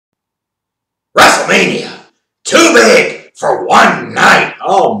WrestleMania. Too big for one night.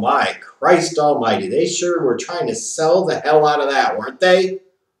 Oh my Christ almighty. They sure were trying to sell the hell out of that, weren't they?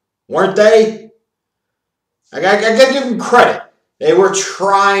 Weren't they? I gotta give them credit. They were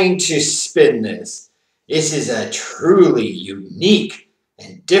trying to spin this. This is a truly unique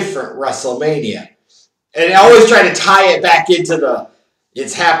and different WrestleMania. And I always try to tie it back into the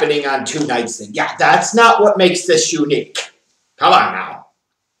it's happening on 2 nights thing. Yeah, that's not what makes this unique. Come on now.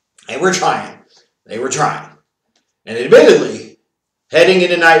 They were trying. They were trying. And admittedly, heading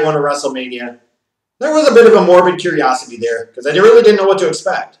into night 1 of WrestleMania, there was a bit of a morbid curiosity there because I really didn't know what to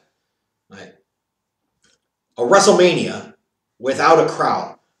expect. Right? A WrestleMania without a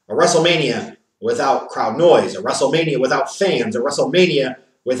crowd. A WrestleMania without crowd noise. A WrestleMania without fans. A WrestleMania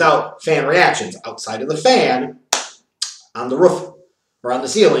without fan reactions outside of the fan on the roof or on the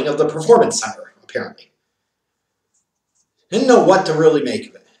ceiling of the performance center, apparently. Didn't know what to really make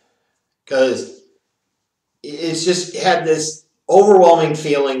of it because it's just had this overwhelming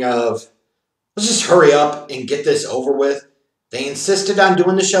feeling of let's just hurry up and get this over with. They insisted on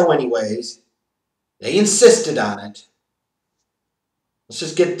doing the show anyways. They insisted on it. Let's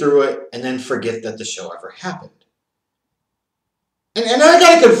just get through it and then forget that the show ever happened. And I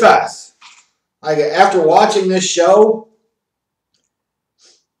gotta confess, after watching this show,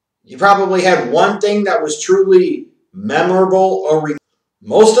 you probably had one thing that was truly memorable or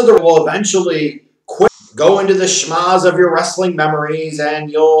most of them will eventually quit, go into the schmaz of your wrestling memories,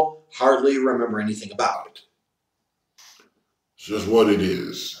 and you'll hardly remember anything about it. It's just what it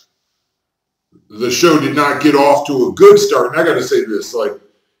is. The show did not get off to a good start. And I got to say this, like,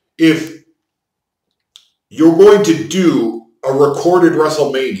 if you're going to do a recorded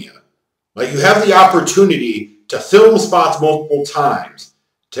WrestleMania, like you have the opportunity to film spots multiple times,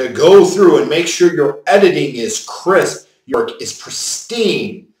 to go through and make sure your editing is crisp, is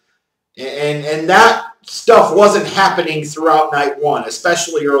pristine, and that stuff wasn't happening throughout night 1,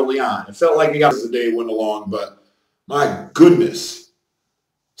 especially early on. It felt like we got as the day went along, but my goodness,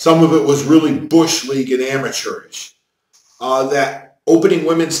 some of it was really Bush League and amateurish. That opening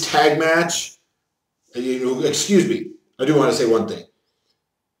women's tag match, excuse me, I do want to say one thing.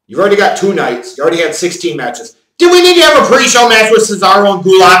 You've already got 2 nights. You already had 16 matches. Did we need to have a pre-show match with Cesaro and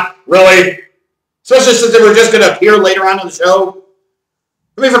Gulak? Really? Especially since they were just going to appear later on in the show?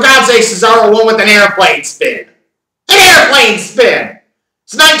 I mean, for God's sake, Cesaro won with an airplane spin. An airplane spin!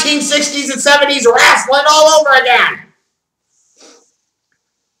 It's 1960s and 70s wrestling all over again!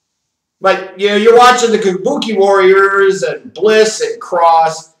 But, you know, you're watching the Kabuki Warriors and Bliss and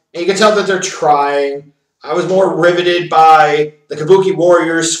Cross, and you can tell that they're trying. I was more riveted by the Kabuki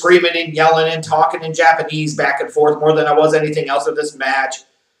Warriors screaming and yelling and talking in Japanese back and forth more than I was anything else of this match.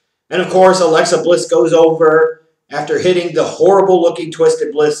 And, of course, Alexa Bliss goes over after hitting the horrible-looking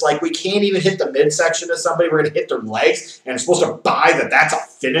Twisted Bliss. Like, we can't even hit the midsection of somebody. We're going to hit their legs, and I'm supposed to buy that that's a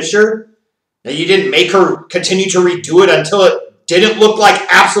finisher? And you didn't make her continue to redo it until it didn't look like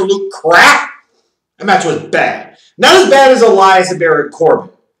absolute crap? That match was bad. Not as bad as Elias and Baron Corbin.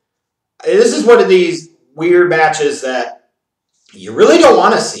 This is one of these weird matches that you really don't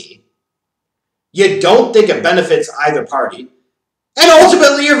want to see. You don't think it benefits either party. And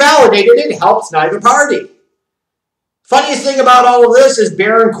ultimately, you're validated. It helps neither party. Funniest thing about all of this is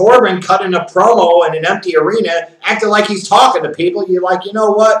Baron Corbin cutting a promo in an empty arena, acting like he's talking to people. You're like, you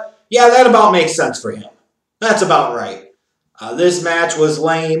know what? Yeah, that about makes sense for him. That's about right. This match was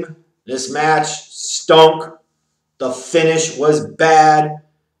lame. This match stunk. The finish was bad.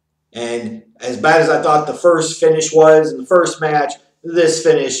 And as bad as I thought the first finish was in the first match, this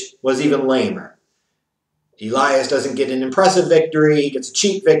finish was even lamer. Elias doesn't get an impressive victory. He gets a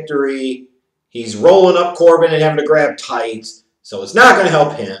cheap victory. He's rolling up Corbin and having to grab tights. So it's not going to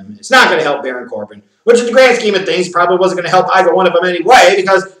help him. It's not going to help Baron Corbin. Which in the grand scheme of things probably wasn't going to help either one of them anyway,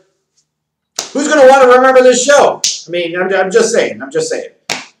 because who's going to want to remember this show? I mean, I'm just saying. I'm just saying.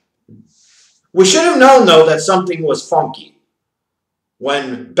 We should have known, though, that something was funky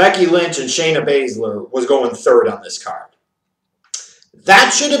when Becky Lynch and Shayna Baszler was going third on this card.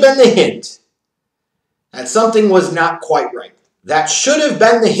 That should have been the hint that something was not quite right. That should have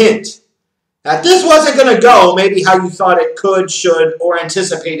been the hint that this wasn't going to go maybe how you thought it could, should, or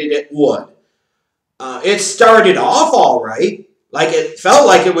anticipated it would. It started off all right. Like it felt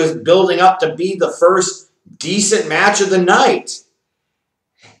like it was building up to be the first decent match of the night.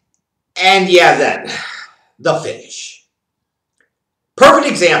 And yeah, then, the finish. Perfect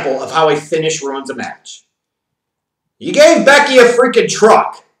example of how a finish ruins a match. You gave Becky a freaking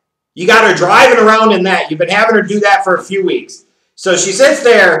truck. You got her driving around in that. You've been having her do that for a few weeks. So she sits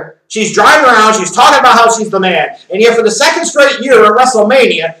there, she's driving around, she's talking about how she's the man. And yet for the second straight year at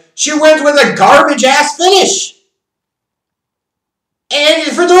WrestleMania, She wins with a garbage-ass finish.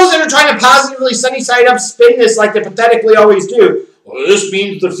 And for those that are trying to positively sunny-side up spin this like they pathetically always do, well, this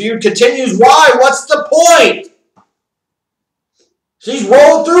means the feud continues. Why? What's the point? She's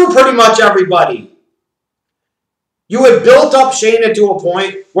rolled through pretty much everybody. You had built up Shayna to a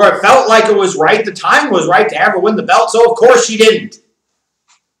point where it felt like it was right. The time was right to have her win the belt, so of course she didn't.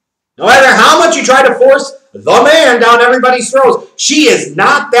 No matter how much you try to force the man down everybody's throats, she is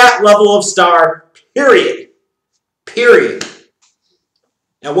not that level of star, period. Period.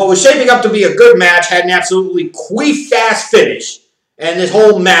 And what was shaping up to be a good match had an absolutely queef-ass finish. And this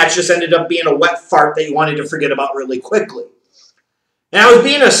whole match just ended up being a wet fart that you wanted to forget about really quickly. And I was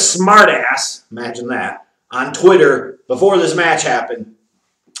being a smartass, imagine that, on Twitter before this match happened.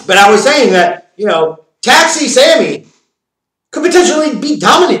 But I was saying that, Taxi Sammy could potentially be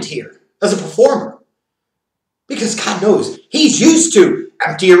dominant here as a performer. Because God knows, he's used to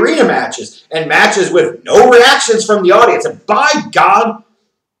empty arena matches and matches with no reactions from the audience. And by God,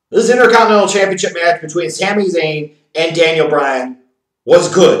 this Intercontinental Championship match between Sami Zayn and Daniel Bryan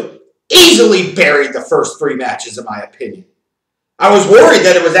was good. Easily buried the first 3 matches, in my opinion. I was worried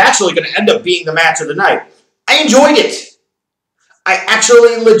that it was actually going to end up being the match of the night. I enjoyed it. I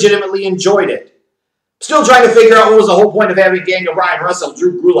actually legitimately enjoyed it. Still trying to figure out what was the whole point of having Daniel Bryan wrestle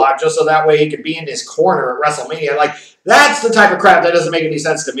Drew Gulak just so that way he could be in his corner at WrestleMania. Like, that's the type of crap that doesn't make any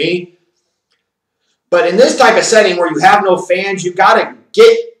sense to me. But in this type of setting where you have no fans, you got to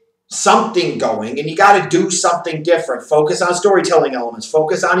get something going, and you got to do something different. Focus on storytelling elements,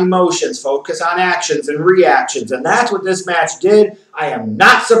 focus on emotions, focus on actions and reactions, and that's what this match did. I am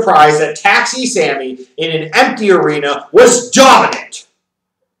not surprised that Taxi Sammy in an empty arena was dominant.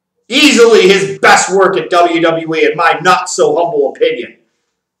 Easily his best work at WWE, in my not-so-humble opinion.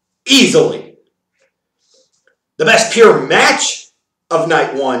 Easily. The best pure match of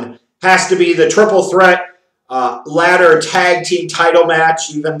Night 1 has to be the triple threat ladder tag team title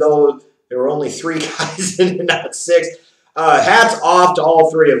match, even though there were only 3 guys in it, not 6. Hats off to all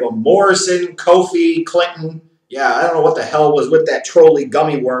 3 of them. Morrison, Kofi, Clinton. Yeah, I don't know what the hell was with that trolley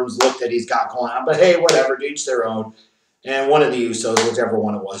gummy worms look that he's got going on, but hey, whatever, to each their own. And one of the Usos, whichever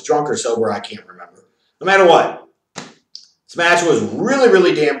one it was, drunk or sober, I can't remember. No matter what, this match was really,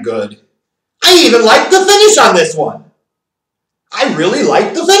 really damn good. I even liked the finish on this one. I really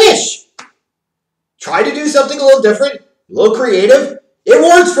liked the finish. Try to do something a little different, a little creative. It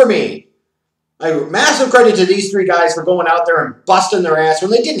works for me. Massive credit to these 3 guys for going out there and busting their ass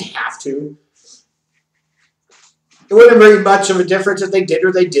when they didn't have to. It wouldn't make much of a difference if they did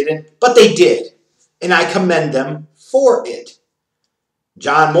or they didn't, but they did. And I commend them for it.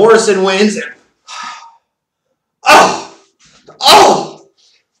 John Morrison wins. And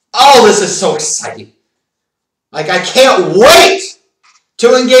this is so exciting. Like, I can't wait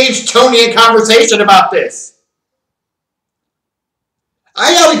to engage Tony in conversation about this.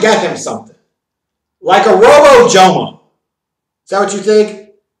 I gotta get him something. Like a Robo-Jomo. Is that what you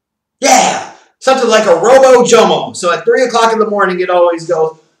think? Yeah! Something like a Robo-Jomo. So at 3 o'clock in the morning, it always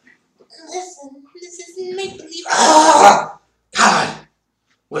goes, listen, this is make-believe. God. It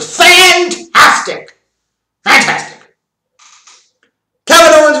was fantastic. Fantastic.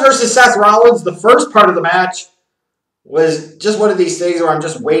 Kevin Owens versus Seth Rollins. The first part of the match was just one of these things where I'm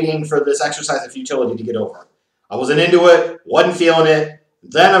just waiting for this exercise of futility to get over. I wasn't into it, wasn't feeling it.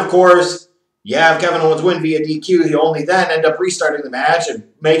 Then, of course, you have Kevin Owens win via DQ. You only then end up restarting the match and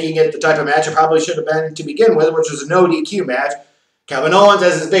making it the type of match it probably should have been to begin with, which was a no DQ match. Kevin Owens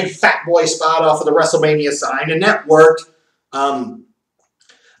has his big fat boy spot off of the WrestleMania sign, and that worked.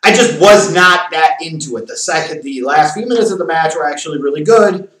 I just was not that into it. The last few minutes of the match were actually really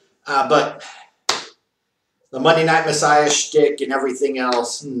good, but the Monday Night Messiah shtick and everything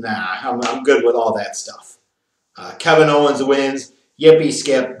else, nah, I'm good with all that stuff. Kevin Owens wins. Yippee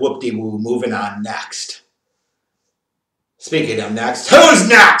skip, whoop-de-woo, moving on next. Speaking of next, who's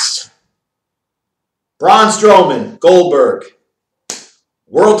next? Braun Strowman, Goldberg.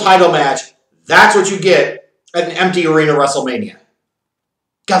 World title match. That's what you get at an empty arena WrestleMania.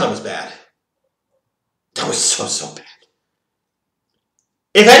 God, that was bad. That was so bad.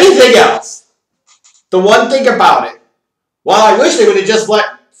 If anything else, the one thing about it, well, I wish they would have just let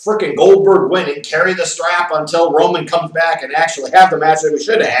frickin' Goldberg win and carry the strap until Roman comes back and actually have the match that we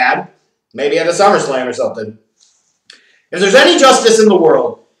should have had. Maybe at a SummerSlam or something. If there's any justice in the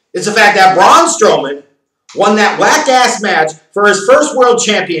world, it's the fact that Braun Strowman won that whack-ass match for his first world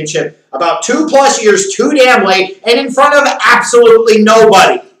championship about 2+ years too damn late and in front of absolutely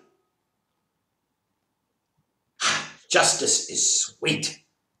nobody. Justice is sweet.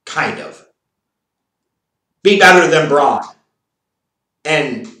 Kind of. Be better than Braun.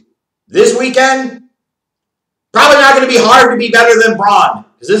 And This weekend, probably not going to be hard to be better than Braun,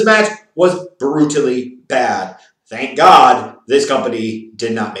 because this match was brutally bad. Thank God this company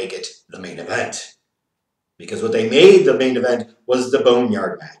did not make it the main event. Because what they made the main event was the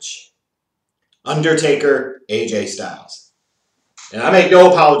Boneyard match. Undertaker, AJ Styles. And I make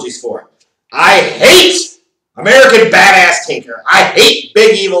no apologies for it. I hate American Badass Taker. I hate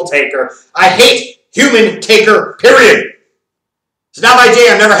Big Evil Taker. I hate Human Taker, period. It's not my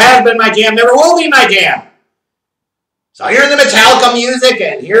jam. Never has been my jam. Never will be my jam. So hearing the Metallica music,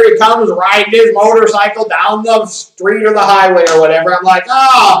 and here he comes riding his motorcycle down the street or the highway or whatever. I'm like,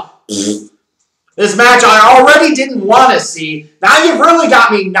 this match I already didn't want to see. Now you've really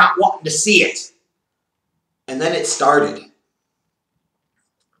got me not wanting to see it. And then it started.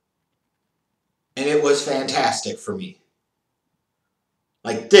 And it was fantastic for me.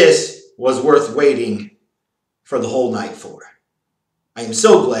 Like, this was worth waiting for the whole night for. I am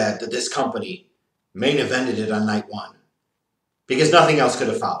so glad that this company main evented it on night one. Because nothing else could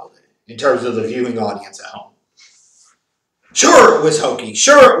have followed it in terms of the viewing audience at home. Sure, it was hokey.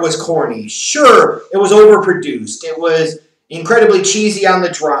 Sure, it was corny. Sure, it was overproduced. It was incredibly cheesy on the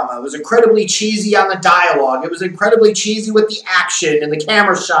drama. It was incredibly cheesy on the dialogue. It was incredibly cheesy with the action and the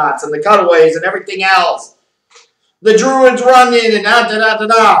camera shots and the cutaways and everything else. The Druids run in and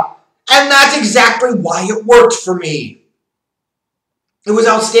da-da-da-da-da. And that's exactly why it worked for me. It was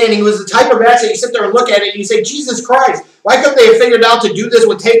outstanding. It was the type of match that you sit there and look at it and you say, Jesus Christ, why couldn't they have figured out to do this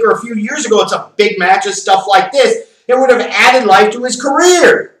with Taker a few years ago? It's a big match and stuff like this. It would have added life to his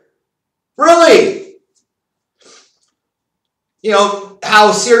career. Really. You know,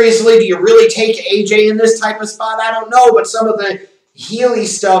 how seriously do you really take AJ in this type of spot? I don't know, but some of the Healy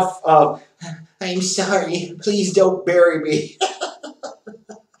stuff of, I'm sorry, please don't bury me,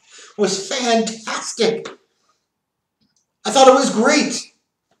 was fantastic. I thought it was great.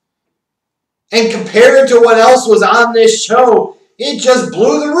 And compared to what else was on this show, it just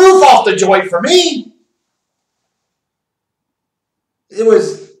blew the roof off the joint for me. It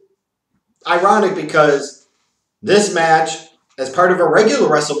was ironic because this match, as part of a regular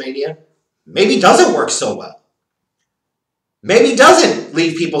WrestleMania, maybe doesn't work so well. Maybe doesn't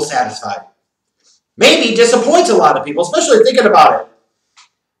leave people satisfied. Maybe disappoints a lot of people, especially thinking about it.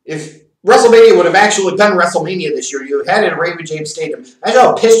 If WrestleMania would have actually been WrestleMania this year, you had it at Raymond James Stadium, I know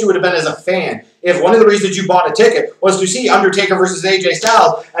how pissed you would have been as a fan if one of the reasons you bought a ticket was to see Undertaker versus AJ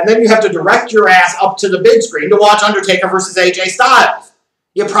Styles, and then you have to direct your ass up to the big screen to watch Undertaker versus AJ Styles.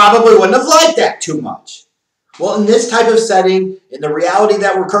 You probably wouldn't have liked that too much. Well, in this type of setting, in the reality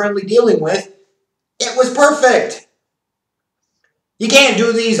that we're currently dealing with, it was perfect. You can't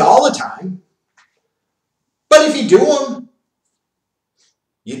do these all the time. But if you do them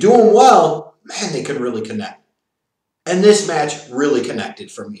well, man, they can really connect. And this match really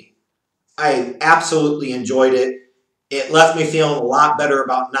connected for me. I absolutely enjoyed it. It left me feeling a lot better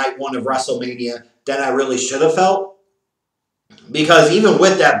about night one of WrestleMania than I really should have felt. Because even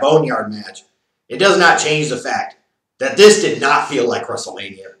with that Boneyard match, it does not change the fact that this did not feel like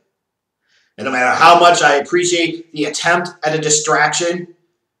WrestleMania. And no matter how much I appreciate the attempt at a distraction,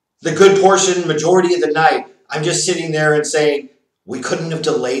 the good portion, majority of the night, I'm just sitting there and saying, we couldn't have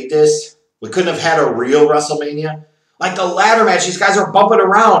delayed this. We couldn't have had a real WrestleMania. Like the ladder match, these guys are bumping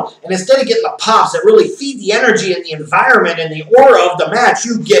around, and instead of getting the pops that really feed the energy and the environment and the aura of the match,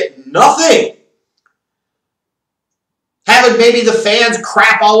 you get nothing. Having maybe the fans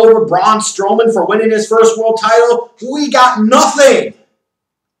crap all over Braun Strowman for winning his first world title, we got nothing.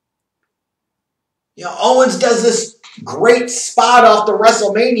 You know, Owens does this great spot off the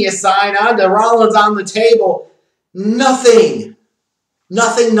WrestleMania sign onto Rollins on the table. Nothing.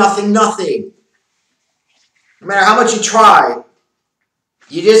 Nothing, nothing, nothing. No matter how much you try,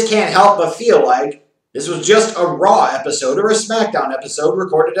 you just can't help but feel like this was just a Raw episode or a SmackDown episode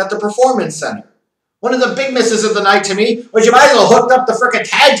recorded at the Performance Center. One of the big misses of the night to me was you might as well hooked up the frickin'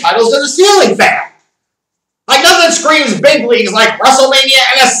 tag titles to the ceiling fan. Like nothing screams big leagues like WrestleMania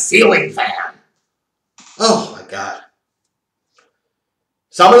and a ceiling fan. Oh my God.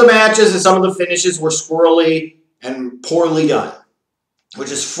 Some of the matches and some of the finishes were squirrely and poorly done, which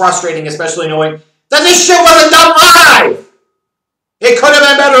is frustrating, especially knowing that this shit wasn't done live. It could have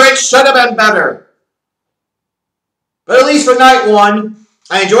been better. It should have been better. But at least for night one,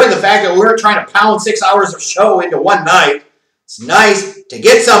 I enjoyed the fact that we weren't trying to pound 6 hours of show into one night. It's nice to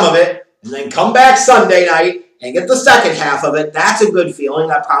get some of it and then come back Sunday night and get the second half of it. That's a good feeling.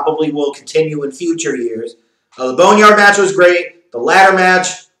 That probably will continue in future years. The Boneyard match was great. The ladder match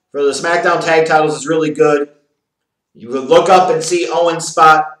for the SmackDown tag titles is really good. You would look up and see Owens'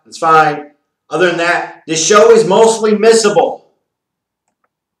 spot. It's fine. Other than that, this show is mostly missable.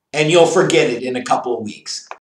 and you'll forget it in a couple of weeks.